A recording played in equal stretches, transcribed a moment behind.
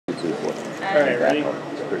Alright, ready?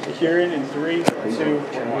 Kieran in 3, 2,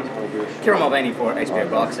 1. Kieran Mulvaney for HBO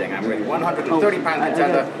Boxing. I'm with 130-pound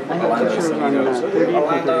contender, Orlando Salido.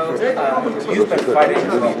 Orlando, you've been fighting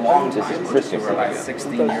for a long time since you were about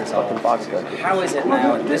 16 years old. How is it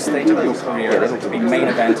now, at this stage of your career, to be main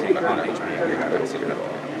eventing on HBO?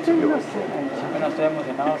 Bueno, estoy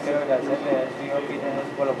emocionado, quiero agradecerle a HBO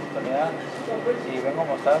por la oportunidad y vengo a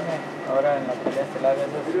mostrarme ahora en la pelea estelar.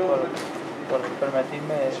 Gracias por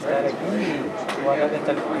permitirme estar aquí y voy a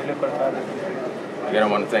estar disponible para cada vez. Again, I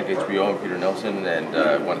want to thank HBO and Peter Nelson, and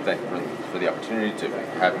I want to thank for the opportunity to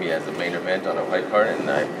have me as the main event on a fight card, and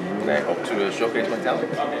I hope to showcase my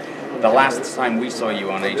talent. The last time we saw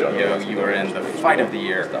you on HBO, you were in the fight of the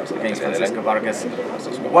year against Francisco Vargas.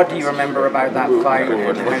 What do you remember about that fight,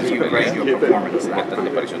 and how do you grade your performance?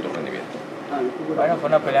 Bueno, fue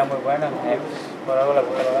una pelea muy buena, por algo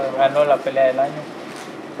ganó la pelea del año.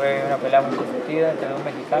 Fue una pelea muy competida entre dos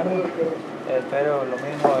mexicanos. Espero lo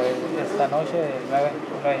mismo esta noche, el 9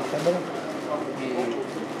 de diciembre. Y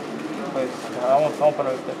pues vamos por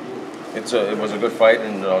la victoria. It was a good fight,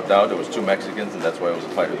 and no doubt it was two Mexicans, and that's why it was a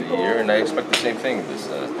fight of the year. And I expect the same thing this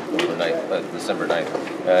December 9th.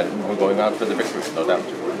 We're going out for the victory, no doubt.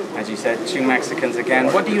 As you said, two Mexicans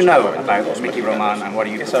again. What do you know about Mickey Roman, and what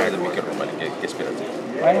do you prepared for?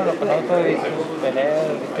 Bueno, lo conozco de sus peleas,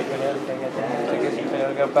 que es un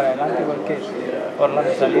peleador que va para adelante, igual que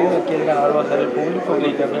Orlando Salido. Aquí el ganador va a ser el público,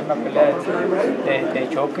 porque habrá una pelea de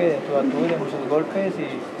choque, de tú a tú, de muchos golpes y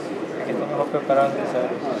que está mejor preparado antes de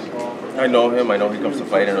saber. I know him, I know he comes to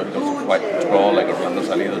fight, I know he comes to fight brawl like Orlando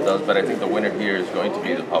Salido does, but I think the winner here is going to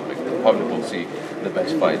be the public. The public will see the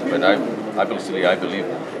best fight, but I believe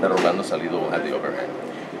that Orlando Salido will have the upper hand.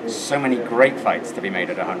 So many great fights to be made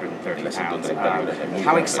at 130 pounds.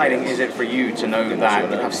 How exciting is it for you to know that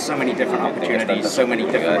you have so many different opportunities, so many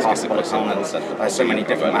different possible opponents, so many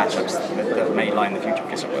different matchups that may lie in the future?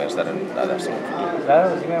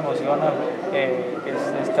 Claro, sí me emociona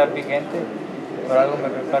estar vigente, por algo me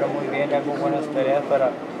preparo muy bien, hago buenas peleas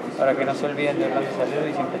para que no se olviden de Orlando Salido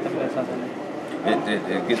y siempre estén pensando en él.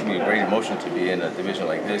 It gives me a great emotion to be in a division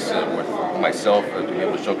like this with myself, to be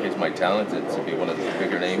able to showcase my talent, and to be one of the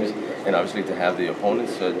bigger names, and obviously to have the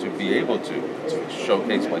opponents to be able to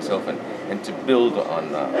showcase myself and to build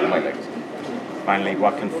on my legacy. Finally,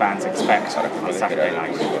 what can fans expect on Saturday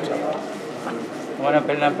night? Una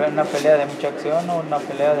pelea de mucha acción, una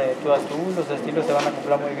pelea de tú a tú, los estilos se van a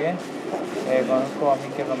acoplar muy bien. Conozco a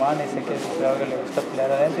Mickey Roman y sé que es un peleador que le gusta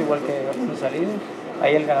pelear adentro, igual que Orlando Salido.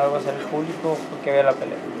 Ahí el ganador va a ser el público que vea la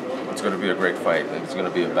pelea. It's going to be a great fight, and it's going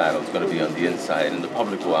to be a battle. It's going to be on the inside, and the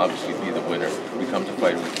public will obviously be the winner. We come to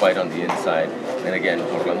fight, we fight on the inside, and again,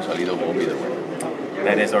 Orlando Salido will be the winner.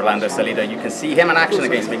 That is Orlando Salido. You can see him in action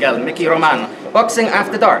against Miguel Mickey Roman. Boxing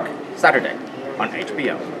After Dark, Saturday on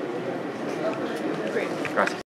HBO. Gracias.